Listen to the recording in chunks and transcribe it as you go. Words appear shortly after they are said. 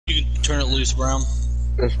turn it loose, Brown.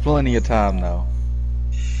 There's plenty of time though.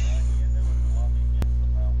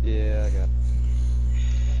 Yeah, I got it.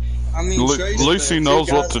 I mean, Lucy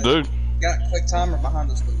knows what to do. Got a quick timer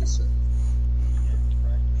behind us, Lucy.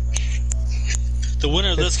 The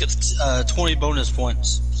winner of this gets 20 bonus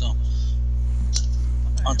points. So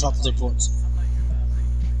on top of their points.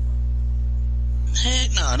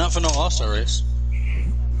 Heck no, not for no All-Star race.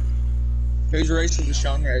 Who's racing with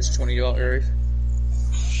Sean here? It's $20 race.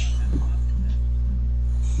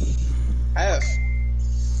 F.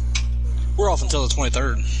 We're off until the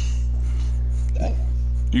 23rd. Dang.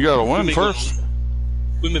 You gotta win first.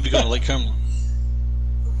 We may be going to Lake Cumberland.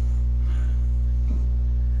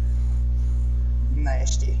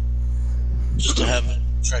 Nasty. Just to have a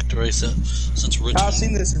track to race at, since Richmond. I've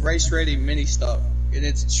seen this race ready mini stock, and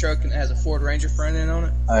it's a truck and it has a Ford Ranger front end on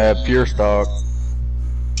it. I have pure stock.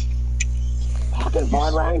 Fucking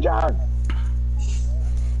Ford Ranger!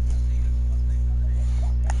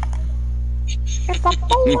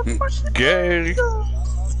 Gay.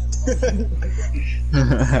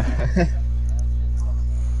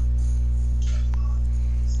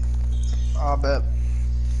 I bet.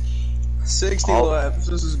 60 laps.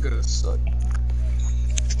 This is gonna suck.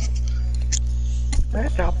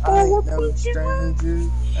 That's a I Ford ain't no stranger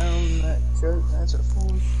on that truck. That's a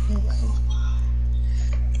Ford.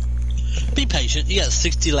 Be patient. You got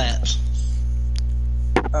 60 laps.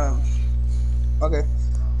 Okay.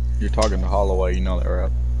 You're talking to Holloway, you know that,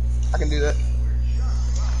 right? I can do that.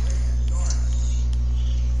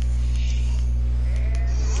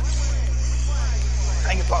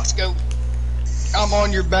 Dang it, Box, go. I'm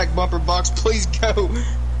on your back bumper, Box. Please go.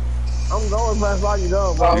 I'm going fast like you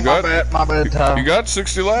go, bro. You got My bad, Tom. You got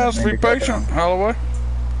 60 laps. Be patient, Holloway.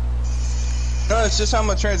 No, it's just how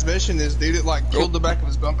my transmission is, dude. It like killed the back of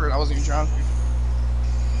his bumper, and I wasn't even trying.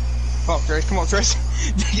 Come on, Trace. Come on, Trace.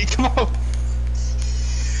 Come on.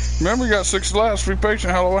 Remember, you got 60 laps. Be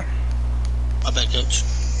patient, Holloway. My bad, Coach.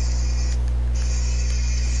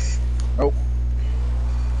 Nope.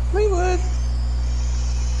 Fleetwood.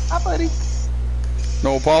 Hi, buddy.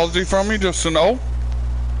 No apology from me, just a no.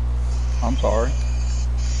 I'm sorry.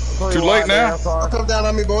 Too late now. Come down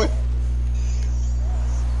on me, boy.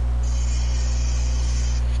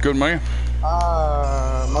 Good man.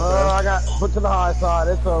 I got put to the high side.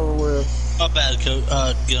 It's over with. My bad,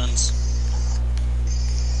 Guns.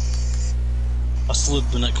 I slid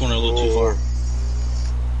in that corner a little too far.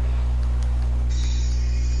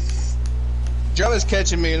 Joe is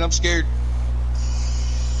catching me, and I'm scared.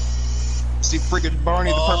 See freaking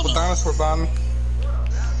Barney the purple dinosaur behind me.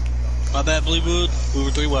 My bad, Bluewood. We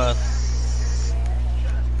were 3 wide.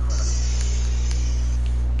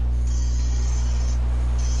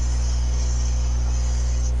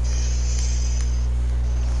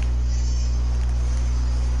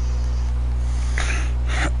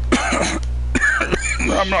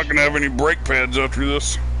 I'm not gonna have any brake pads after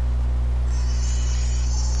this.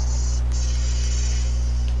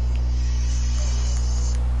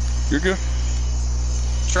 You're good.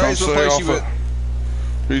 Trey's what place you with?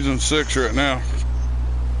 He's in 6 right now.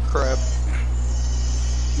 Crap.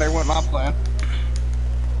 They went my plan.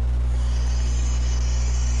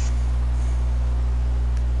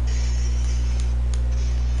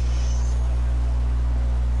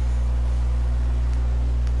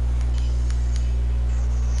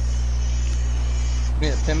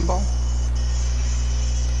 Yeah, pinball?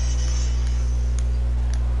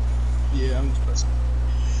 Yeah, I'm just pressing.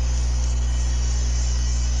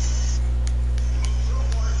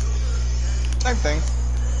 Same thing.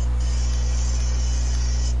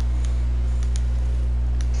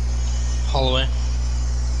 Holloway.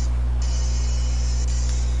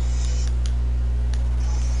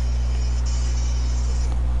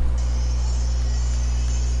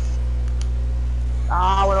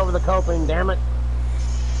 Ah, I went over the coping, damn it.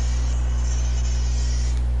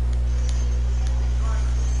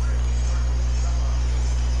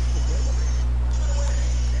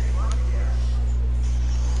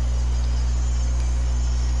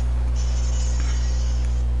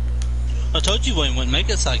 I told you Wayne wouldn't make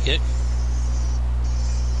a sidekick.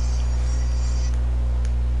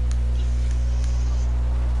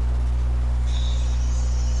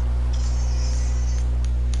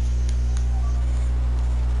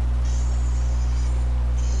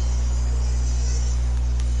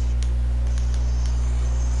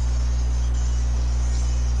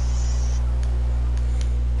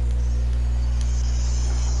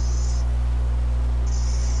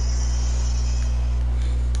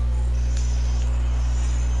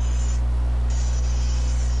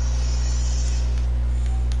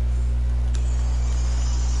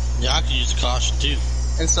 Yeah, I could use a caution too.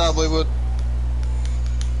 Inside Bluewood.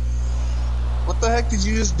 What the heck did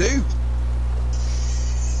you just do?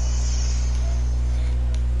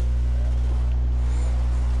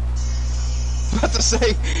 About to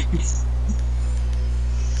say,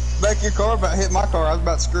 back your car about hit my car. I was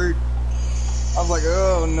about screwed. I was like,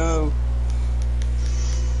 oh no.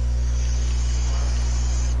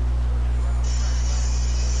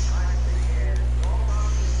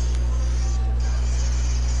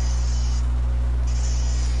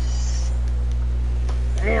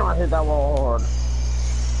 Damn, I hit that wall hard.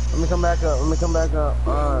 Let me come back up. Let me come back up.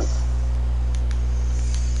 Alright.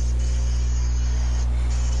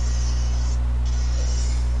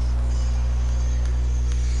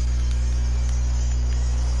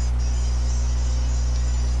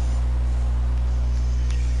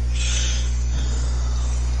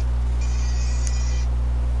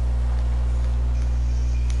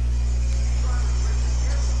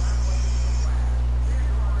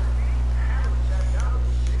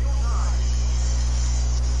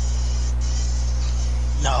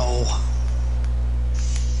 No.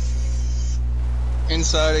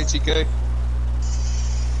 Inside ATK.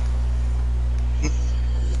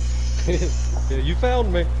 Yeah, you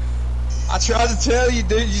found me. I tried to tell you,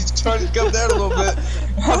 dude. You tried to come down a little bit.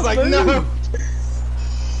 I was like, no.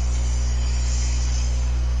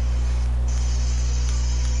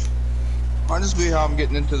 Might just be how I'm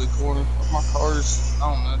getting into the corner. My car's,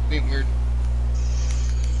 I don't know, it's being weird.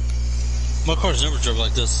 My car's never drove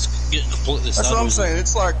like this. It's getting completely That's sideways. what I'm saying.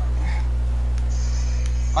 It's like,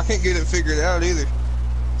 I can't get it figured out either.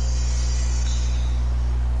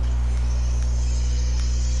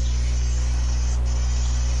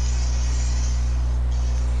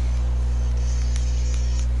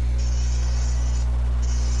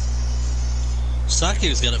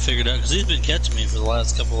 Sakiv's got it figured out because he's been catching me for the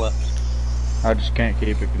last couple of laps. I just can't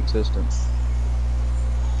keep it consistent.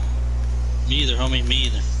 Me either, homie. Me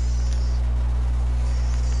either.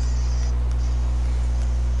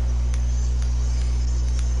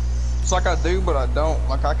 It's like I do, but I don't.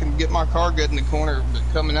 Like I can get my car good in the corner, but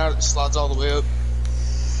coming out it slides all the way up.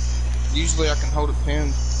 Usually I can hold it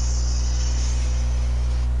pinned.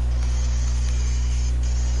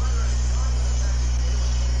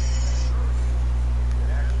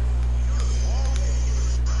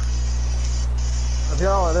 If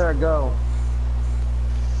y'all are there, go.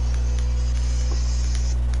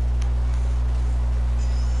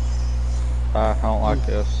 I don't like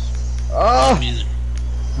this. Me either.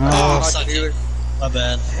 I don't Oh, like suck it either. it. My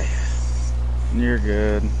bad. You're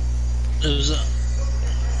good. It was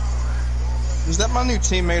Is that my new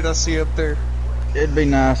teammate I see up there? It'd be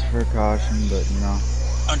nice for a caution, but you know.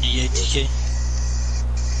 on the ATK.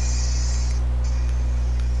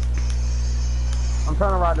 I'm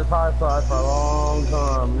trying to ride this high side for a long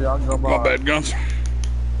time. Y'all go by. My bad, Guns.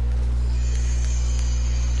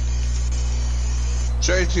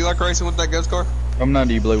 Chase, you like racing with that ghost car? Coming down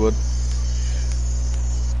to you, Bluewood.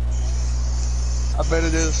 I bet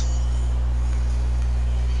it is.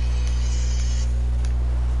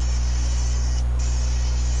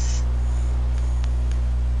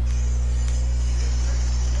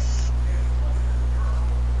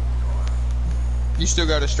 You still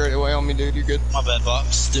got a straightaway on me, dude. You're good. My bad,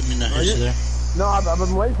 Box. Didn't mean to hit you there. No, I've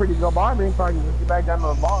been waiting for you to go by me so I can just get back down to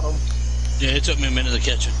the bottom. Yeah, it took me a minute to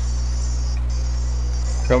catch it.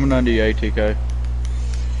 Coming under you, ATK.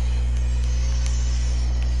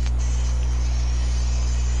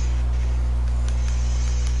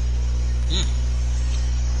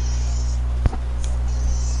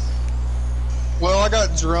 Well, I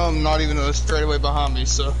got drum, not even a straightaway behind me,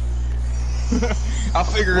 so I'll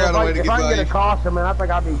figure out a way to get If I by can get you. a caution, man, I think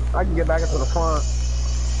I can get back into the front.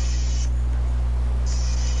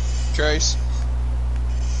 Trace,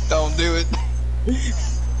 don't do it.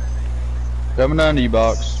 Coming down to you,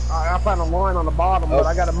 Box. I found a line on the bottom, but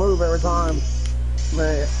I got to move every time.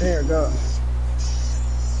 Man, here it goes.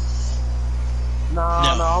 No,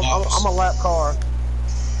 I'm a lap car.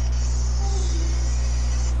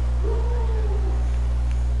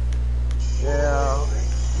 Yeah,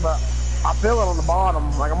 but I feel it on the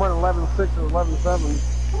bottom. Like I'm running 11.6 or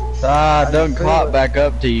 11.7. I I done can feel caught it. back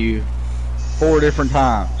up to you 4 different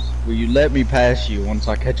times. Will you let me pass you once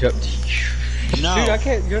I catch up to you? No. Dude, I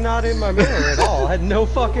can't. You're not in my mirror at all. I had no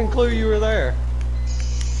fucking clue you were there.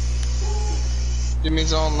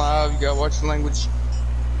 Jimmy's on live. You gotta watch the language.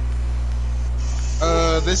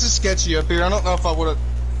 This is sketchy up here. I don't know if I would've.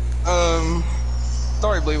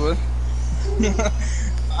 Sorry, Bleewood.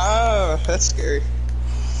 That's scary.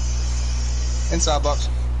 Inside box.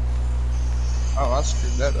 Oh, I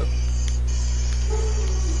screwed that up.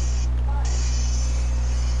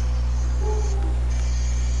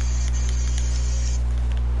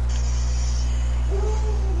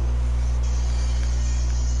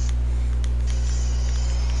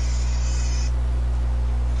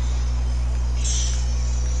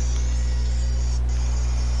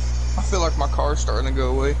 feel like my car's starting to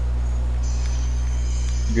go away.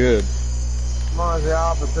 Good. Mine's the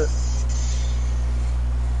opposite.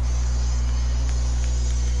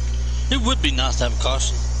 It would be nice to have a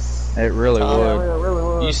caution. It really Yeah, would. it really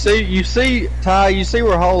would. You see, Ty. You see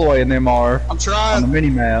where Holloway and them are I'm on the trying. mini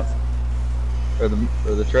map, or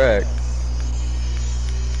the track.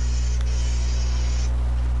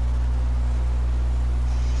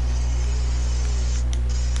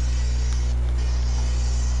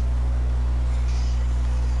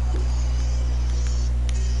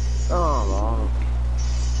 Come on.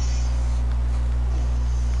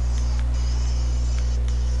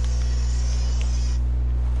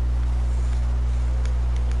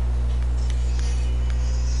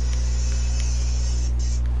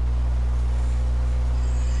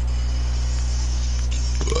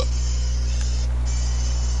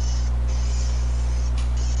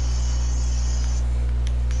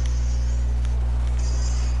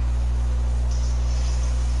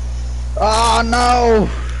 Oh no!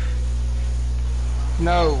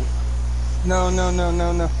 No. No, no, no,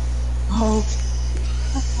 no, no. Oh.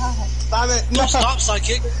 Stop it. No. Don't stop,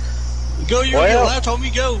 Psychic. Go, you're Well- your left,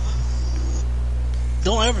 homie, go.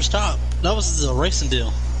 Don't ever stop. That was a racing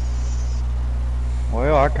deal.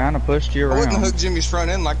 Well, I kind of pushed you I wouldn't around. hook Jimmy's front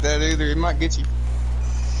end like that either. It might get you.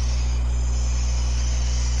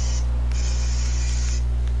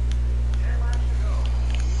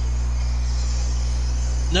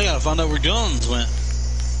 Now I gotta find out where guns went.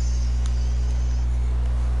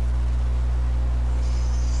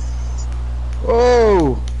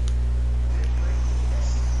 Whoa!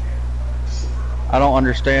 I don't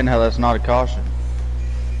understand how that's not a caution.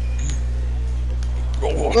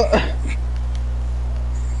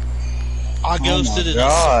 I ghosted it.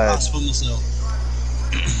 God. I spun myself.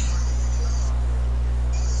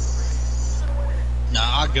 Nah,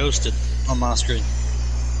 I ghosted on my screen.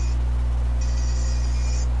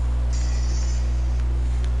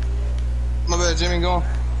 My bad, Jimmy, go on.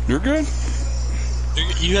 You're good?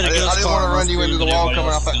 You had a I ghost didn't car want to on run my you into screen the when wall everybody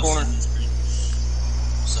coming else out that ghosted corner. on the screen.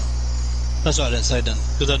 So, that's why I didn't say it then,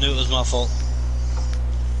 because I knew it was my fault.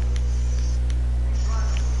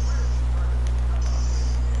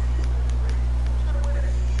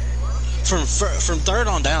 From third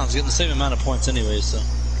on down, it's getting the same amount of points anyway, so.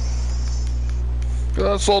 Get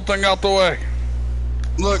that whole thing out the way.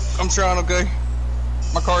 Look, I'm trying, okay?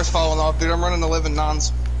 My car's falling off, dude. I'm running 11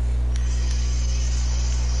 nines.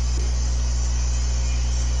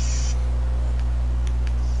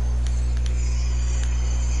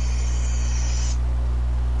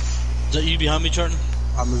 Is that you behind me, Charton?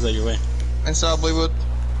 I'll move out your way. Inside Bluewood.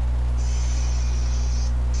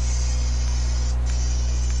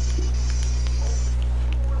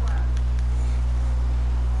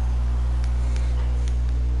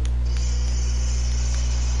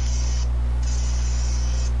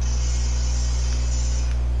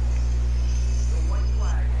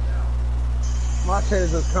 My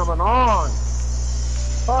chase is coming on.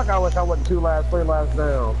 Fuck, I wish I wasn't 3 laps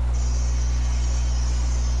down.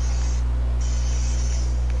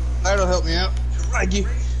 That'll help me out. Thank you.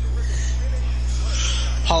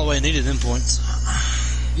 Holloway needed them points.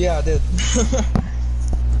 Yeah, I did.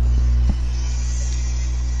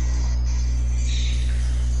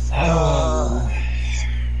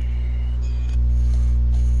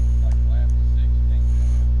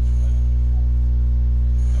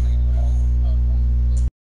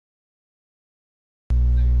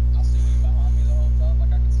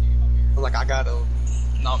 Like, I gotta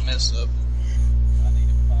not mess up.